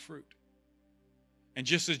by their fruit. And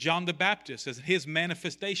just as John the Baptist, as his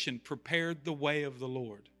manifestation prepared the way of the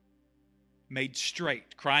Lord, made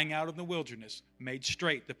straight, crying out in the wilderness, made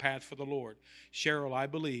straight the path for the Lord. Cheryl, I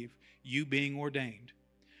believe you being ordained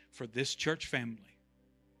for this church family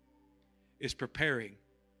is preparing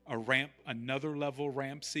a ramp, another level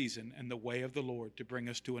ramp season and the way of the Lord to bring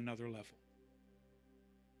us to another level.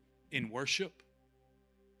 In worship,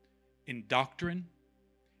 in doctrine,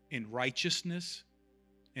 in righteousness,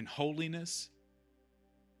 in holiness,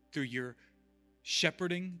 through your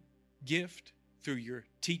shepherding gift, through your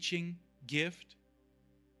teaching gift.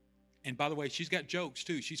 And by the way, she's got jokes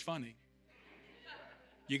too. She's funny.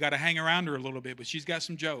 You got to hang around her a little bit, but she's got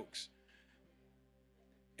some jokes.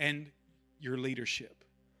 and your leadership.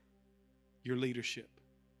 Your leadership.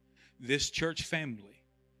 This church family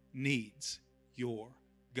needs your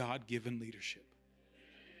God-given leadership.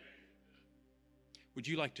 Would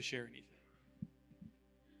you like to share anything?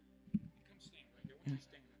 Come stand right there. Why don't you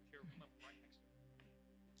stand there? Come up right next to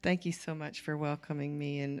me. Thank you so much for welcoming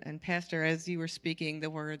me. And Pastor, as you were speaking the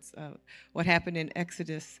words of what happened in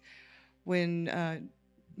Exodus when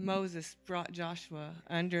Moses brought Joshua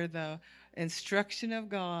under the instruction of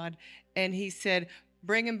God, and he said,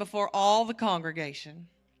 bring him before all the congregation.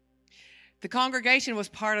 The congregation was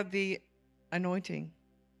part of the anointing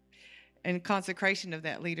and consecration of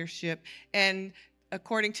that leadership. And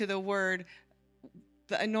according to the word,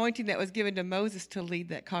 the anointing that was given to Moses to lead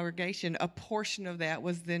that congregation, a portion of that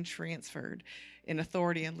was then transferred in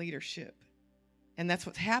authority and leadership. And that's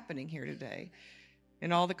what's happening here today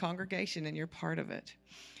in all the congregation, and you're part of it.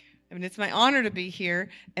 I mean, it's my honor to be here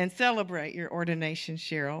and celebrate your ordination,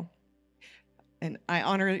 Cheryl. And I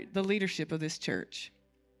honor the leadership of this church.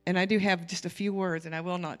 And I do have just a few words, and I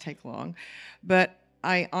will not take long. But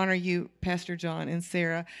I honor you, Pastor John and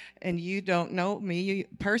Sarah. And you don't know me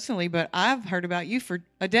personally, but I've heard about you for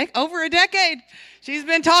over a decade. She's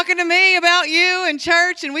been talking to me about you and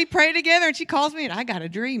church, and we pray together. And she calls me, and I got a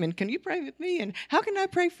dream, and can you pray with me? And how can I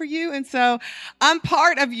pray for you? And so I'm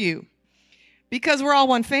part of you because we're all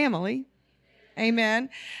one family. Amen.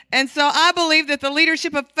 And so I believe that the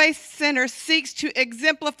leadership of Faith Center seeks to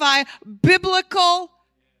exemplify biblical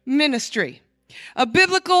ministry, a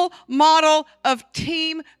biblical model of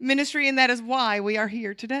team ministry, and that is why we are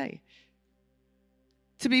here today,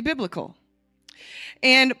 to be biblical.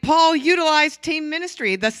 And Paul utilized team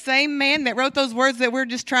ministry, the same man that wrote those words that we're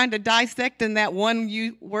just trying to dissect in that one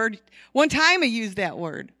time he used that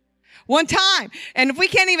word. One time. And if we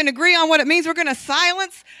can't even agree on what it means, we're going to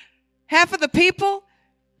silence half of the people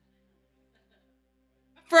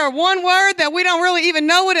for one word that we don't really even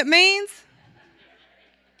know what it means.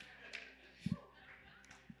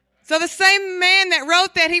 So the same man that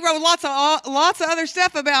wrote that, he wrote lots of other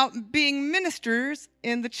stuff about being ministers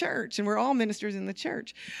in the church, and we're all ministers in the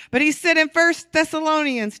church. But he said in 1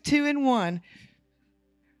 Thessalonians 2:1,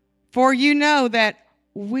 for you know that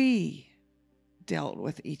we dealt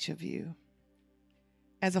with each of you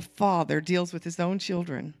as a father deals with his own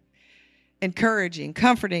children, encouraging,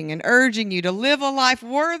 comforting, and urging you to live a life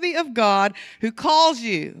worthy of God who calls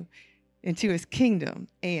you into his kingdom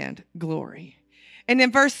and glory. And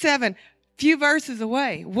in verse 7, few verses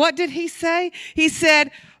away, what did he say? He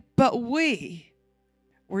said, but we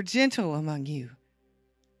were gentle among you,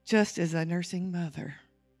 just as a nursing mother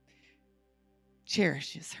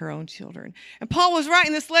cherishes her own children. And Paul was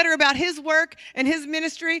writing this letter about his work and his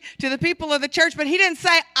ministry to the people of the church, but he didn't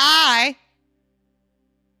say I.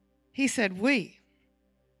 He said we.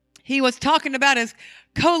 He was talking about his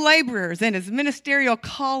co-laborers and his ministerial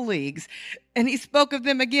colleagues. And he spoke of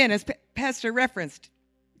them again, as Pastor referenced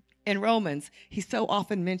in Romans. He so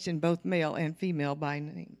often mentioned both male and female by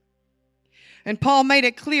name. And Paul made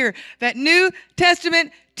it clear that New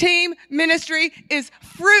Testament team ministry is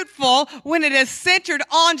fruitful when it is centered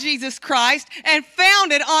on Jesus Christ and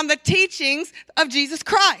founded on the teachings of Jesus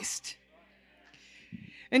Christ.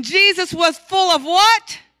 And Jesus was full of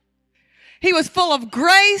what? He was full of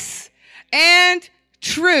grace and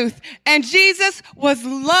truth. And Jesus was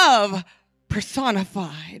love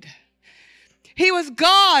personified. He was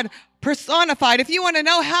God personified. If you want to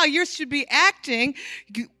know how you should be acting,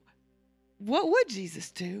 what would Jesus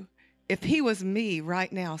do if he was me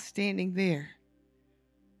right now standing there?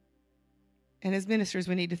 And as ministers,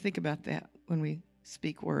 we need to think about that when we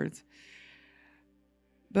speak words.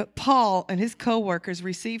 But Paul and his co-workers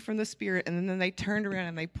received from the Spirit, and then they turned around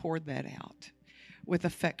and they poured that out with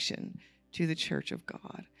affection to the church of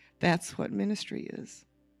God. That's what ministry is.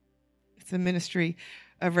 It's a ministry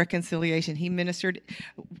of reconciliation.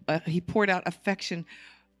 He poured out affection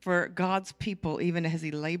for God's people, even as he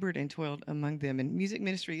labored and toiled among them. And music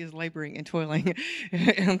ministry is laboring and toiling.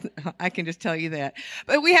 I can just tell you that.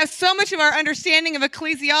 But we have so much of our understanding of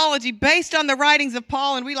ecclesiology based on the writings of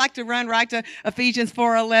Paul, and we like to run right to Ephesians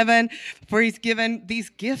 4:11, where he's given these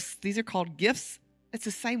gifts. These are called gifts. It's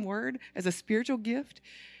the same word as a spiritual gift.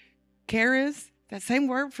 Charis, that same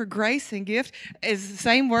word for grace and gift, is the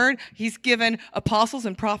same word. He's given apostles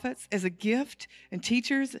and prophets as a gift, and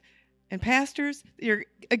teachers and pastors. You're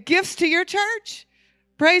gifts to your church.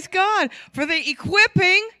 Praise God for the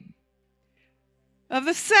equipping of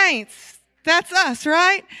the saints. That's us,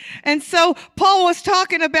 right? And so Paul was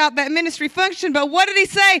talking about that ministry function, but what did he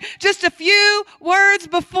say? Just a few words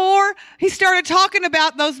before he started talking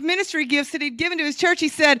about those ministry gifts that he'd given to his church, he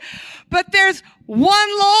said, but there's one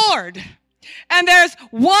Lord And there's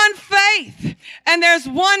one faith. And there's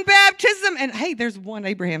one baptism. And hey, there's one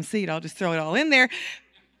Abraham seed. I'll just throw it all in there.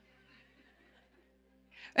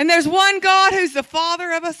 And there's one God who's the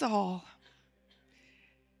Father of us all.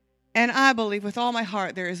 And I believe with all my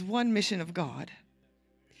heart there is one mission of God.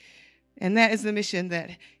 And that is the mission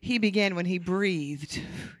that he began when he breathed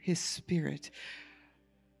his Spirit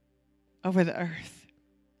over the earth.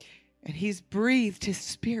 And he's breathed his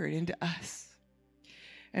Spirit into us.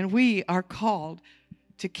 And we are called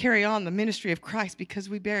to carry on the ministry of Christ because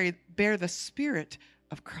we bear the Spirit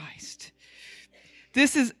of Christ.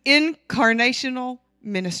 This is incarnational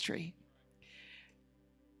ministry.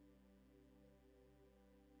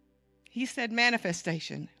 He said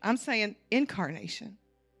manifestation. I'm saying incarnation.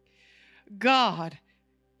 God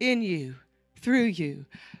in you, through you,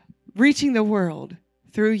 reaching the world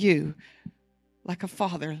through you, like a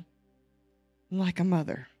father, like a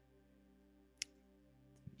mother.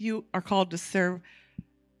 You are called to serve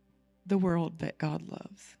the world that God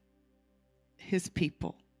loves, his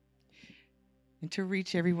people, and to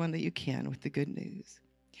reach everyone that you can with the good news.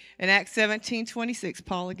 In Acts 17:26,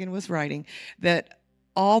 Paul again was writing that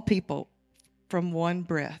all people from one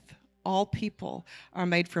breath, all people are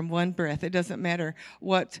made from one breath. It doesn't matter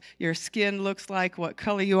what your skin looks like, what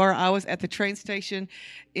color you are. I was at the train station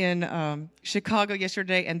in Chicago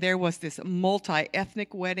yesterday, and there was this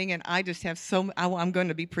multi-ethnic wedding, and I just have I'm going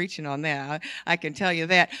to be preaching on that. I can tell you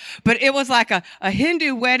that. But it was like a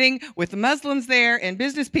Hindu wedding with Muslims there and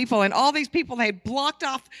business people, and all these people, they had blocked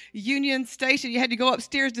off Union Station. You had to go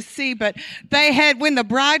upstairs to see, but they had, when the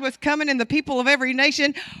bride was coming and the people of every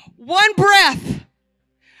nation, one breath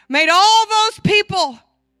made all those people.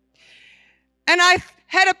 And I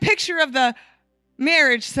had a picture of the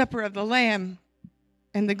marriage supper of the Lamb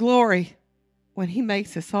and the glory when he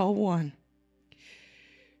makes us all one.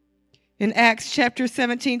 In Acts chapter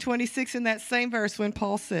 17:26, in that same verse, when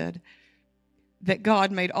Paul said that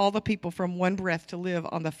God made all the people from one breath to live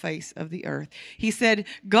on the face of the earth, he said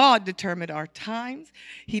God determined our times.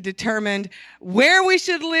 He determined where we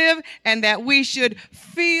should live and that we should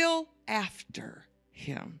feel after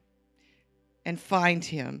him and find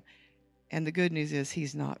him. And the good news is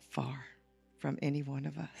he's not far from any one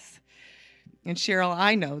of us. And Cheryl,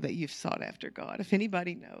 I know that you've sought after God. If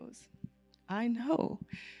anybody knows, I know.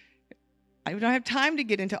 I don't have time to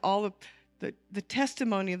get into all of the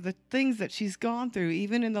testimony of the things that she's gone through,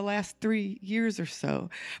 even in the last 3 years or so.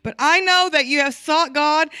 But I know that you have sought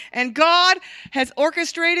God, and God has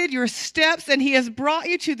orchestrated your steps, and he has brought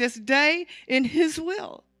you to this day in his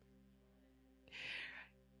will,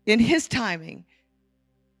 in his timing,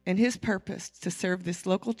 and his purpose to serve this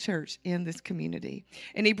local church in this community.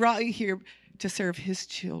 And he brought you here to serve his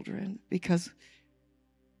children because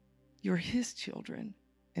you're his children,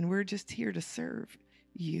 and we're just here to serve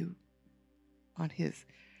you on his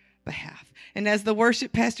behalf. And as the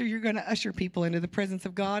worship pastor, you're going to usher people into the presence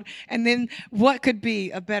of God. And then what could be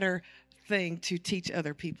a better thing to teach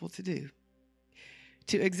other people to do?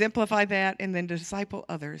 To exemplify that and then to disciple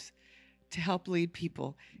others to help lead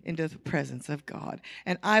people into the presence of God.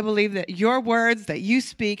 And I believe that your words that you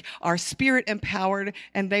speak are spirit empowered,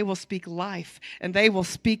 and they will speak life, and they will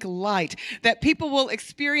speak light. That people will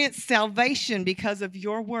experience salvation because of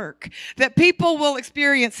your work. That people will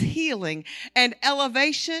experience healing and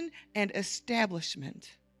elevation and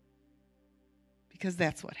establishment, because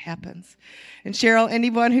that's what happens. And Cheryl,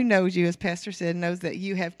 anyone who knows you, as Pastor said, knows that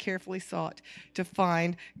you have carefully sought to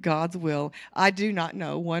find God's will. I do not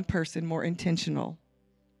know one person more intentional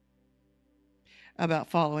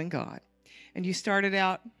about following God. And you started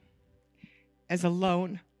out as a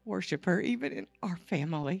lone worshiper, even in our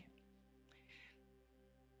family.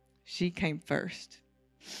 She came first.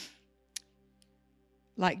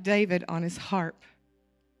 Like David on his harp,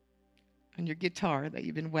 on your guitar that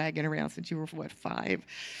you've been wagging around since you were, 5?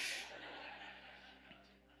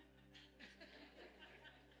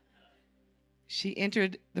 She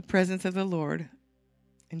entered the presence of the Lord.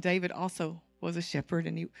 And David also was a shepherd,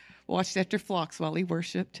 and he watched after flocks while he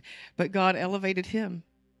worshiped. But God elevated him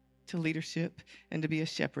to leadership and to be a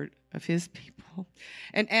shepherd of his people.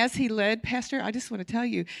 And as he led, Pastor, I just want to tell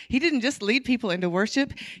you, he didn't just lead people into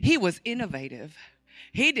worship. He was innovative.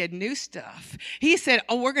 He did new stuff. He said,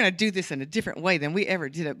 we're going to do this in a different way than we ever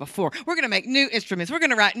did it before. We're going to make new instruments. We're going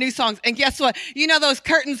to write new songs. And guess what? You know those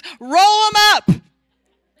curtains? Roll them up.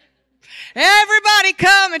 Everybody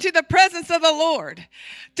come into the presence of the Lord.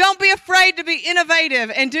 Don't be afraid to be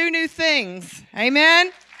innovative and do new things.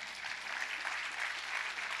 Amen?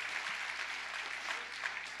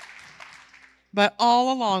 But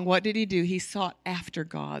all along, what did he do? He sought after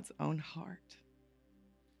God's own heart.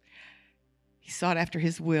 He sought after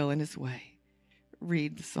his will and his way.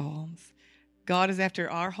 read the Psalms. God is after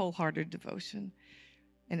our wholehearted devotion.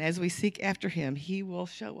 And as we seek after him, he will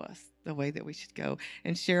show us the way that we should go.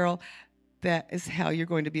 And Cheryl, that is how you're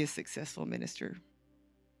going to be a successful minister,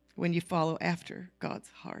 when you follow after God's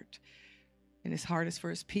heart. And his heart is for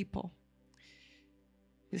his people.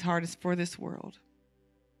 His heart is for this world.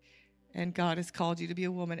 And God has called you to be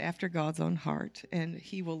a woman after God's own heart, and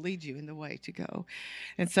he will lead you in the way to go.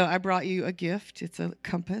 And so I brought you a gift. It's a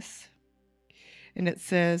compass. And it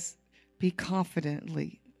says,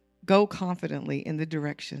 go confidently in the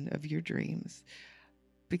direction of your dreams,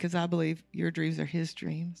 because I believe your dreams are his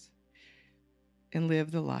dreams, and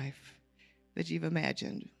live the life that you've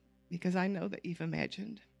imagined, because I know that you've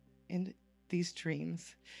imagined in these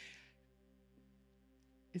dreams.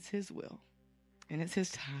 It's his will, and it's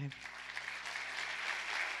his time.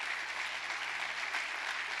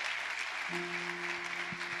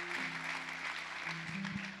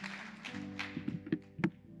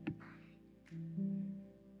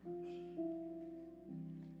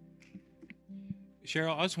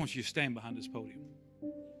 Cheryl, I just want you to stand behind this podium.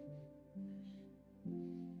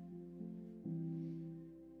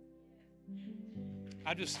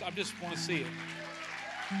 I just want to see it.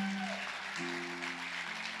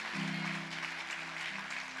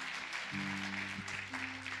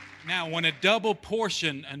 Now, when a double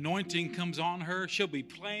portion anointing comes on her, she'll be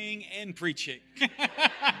playing and preaching.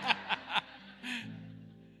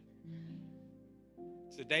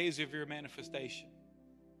 It's the days of your manifestation.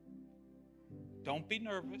 Don't be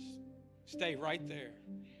nervous. Stay right there.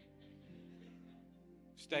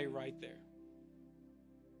 Stay right there.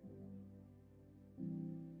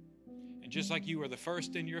 And just like you are the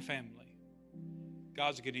first in your family,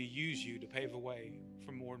 God's going to use you to pave a way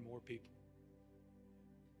for more and more people.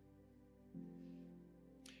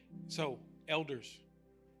 So, elders,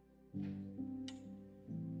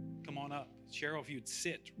 come on up. Cheryl, if you'd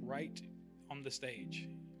sit right on the stage,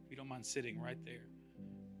 if you don't mind sitting right there.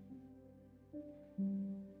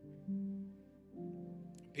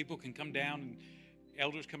 People can come down and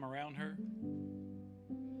elders come around her.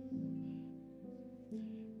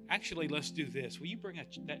 Actually, let's do this. Will you bring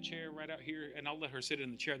that chair right out here, and I'll let her sit in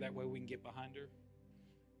the chair. That way we can get behind her.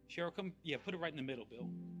 Cheryl, come. Yeah, put it right in the middle, Bill.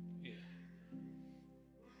 Yeah.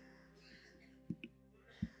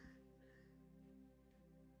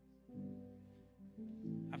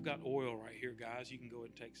 I've got oil right here, guys. You can go ahead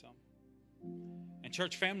and take some. And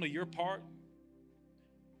church family, your part,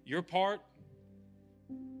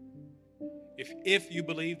 if you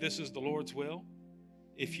believe this is the Lord's will.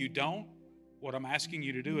 If you don't, what I'm asking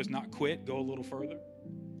you to do is not quit, go a little further.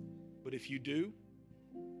 But if you do,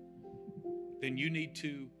 then you need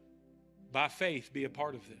to, by faith, be a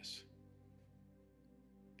part of this,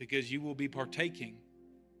 because you will be partaking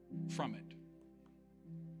from it.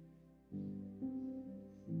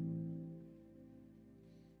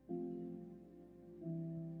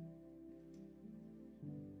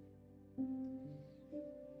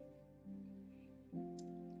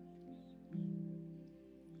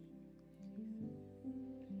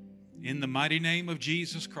 In the mighty name of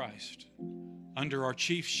Jesus Christ, under our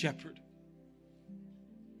chief shepherd,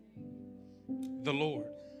 the Lord,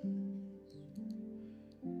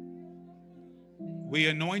 we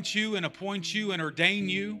anoint you and appoint you and ordain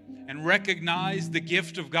you and recognize the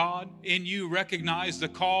gift of God in you, recognize the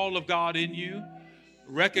call of God in you,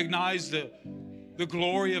 recognize the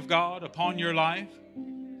glory of God upon your life.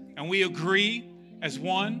 And we agree as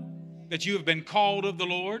one that you have been called of the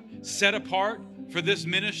Lord, set apart for this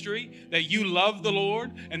ministry, that you love the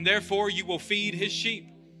Lord, and therefore you will feed his sheep.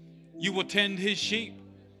 You will tend his sheep.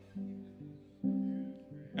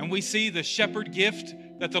 And we see the shepherd gift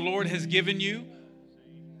that the Lord has given you.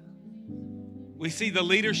 We see the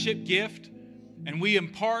leadership gift, and we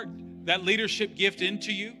impart that leadership gift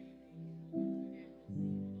into you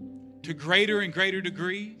to greater and greater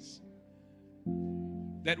degrees.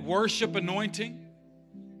 That worship anointing,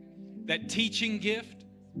 that teaching gift.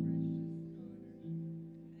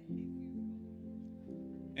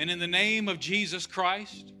 And in the name of Jesus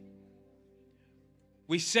Christ,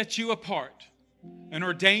 we set you apart and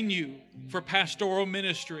ordain you for pastoral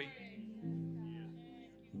ministry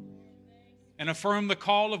and affirm the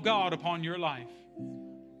call of God upon your life,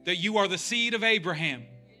 that you are the seed of Abraham,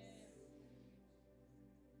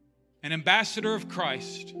 an ambassador of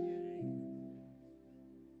Christ,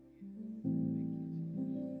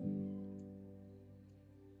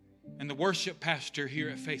 and the worship pastor here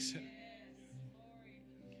at Faith Center.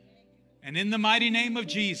 And in the mighty name of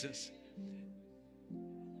Jesus,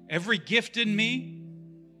 every gift in me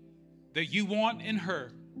that you want in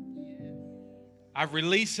her, I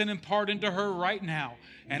release and impart into her right now.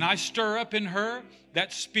 And I stir up in her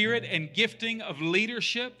that spirit and gifting of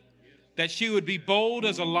leadership, that she would be bold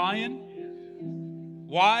as a lion,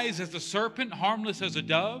 wise as a serpent, harmless as a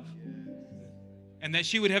dove, and that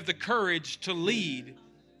she would have the courage to lead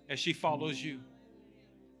as she follows you.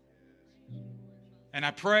 And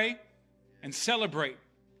I pray and celebrate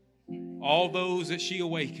all those that she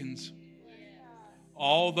awakens,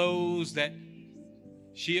 all those that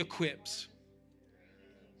she equips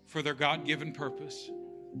for their God-given purpose.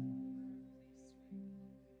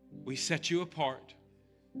 We set you apart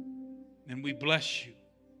and we bless you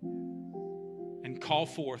and call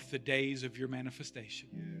forth the days of your manifestation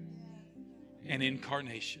and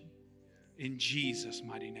incarnation in Jesus'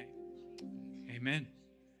 mighty name. Amen.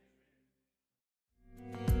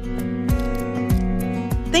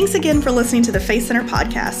 Thanks again for listening to the Faith Center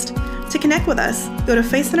podcast. To connect with us, go to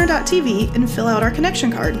faithcenter.tv and fill out our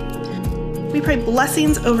connection card. We pray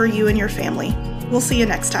blessings over you and your family. We'll see you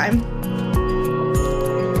next time.